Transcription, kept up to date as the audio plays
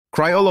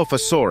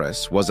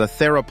Cryolophosaurus was a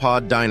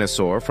theropod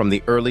dinosaur from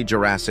the early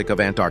Jurassic of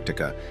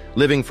Antarctica,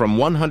 living from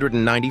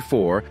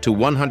 194 to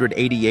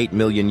 188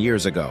 million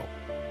years ago.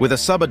 With a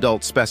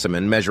subadult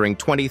specimen measuring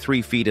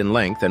 23 feet in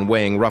length and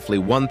weighing roughly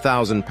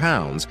 1,000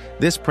 pounds,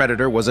 this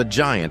predator was a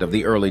giant of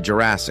the early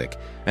Jurassic,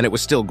 and it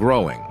was still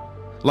growing.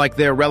 Like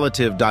their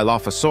relative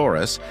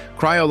Dilophosaurus,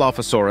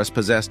 Cryolophosaurus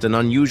possessed an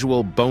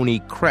unusual bony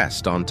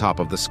crest on top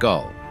of the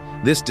skull.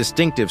 This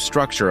distinctive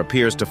structure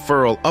appears to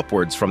furrow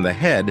upwards from the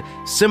head,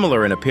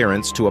 similar in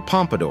appearance to a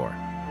pompadour.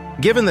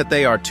 Given that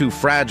they are too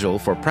fragile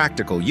for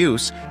practical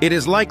use, it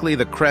is likely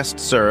the crest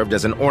served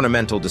as an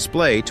ornamental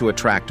display to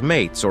attract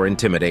mates or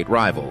intimidate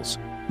rivals.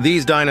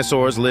 These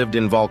dinosaurs lived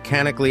in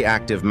volcanically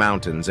active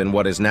mountains in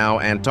what is now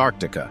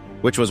Antarctica,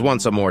 which was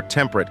once a more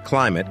temperate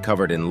climate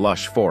covered in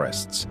lush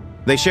forests.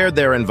 They shared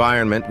their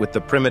environment with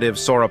the primitive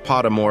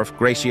sauropodomorph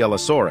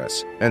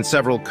Cryolophosaurus and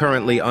several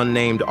currently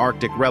unnamed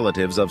Arctic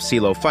relatives of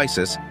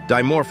Coelophysis,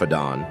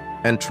 Dimorphodon,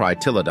 and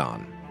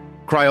Tritylodon.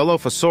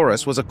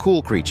 Cryolophosaurus was a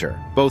cool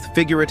creature, both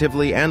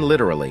figuratively and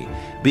literally,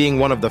 being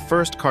one of the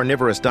first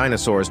carnivorous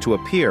dinosaurs to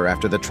appear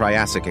after the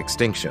Triassic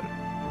extinction.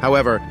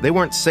 However, they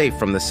weren't safe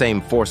from the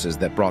same forces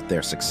that brought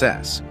their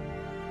success.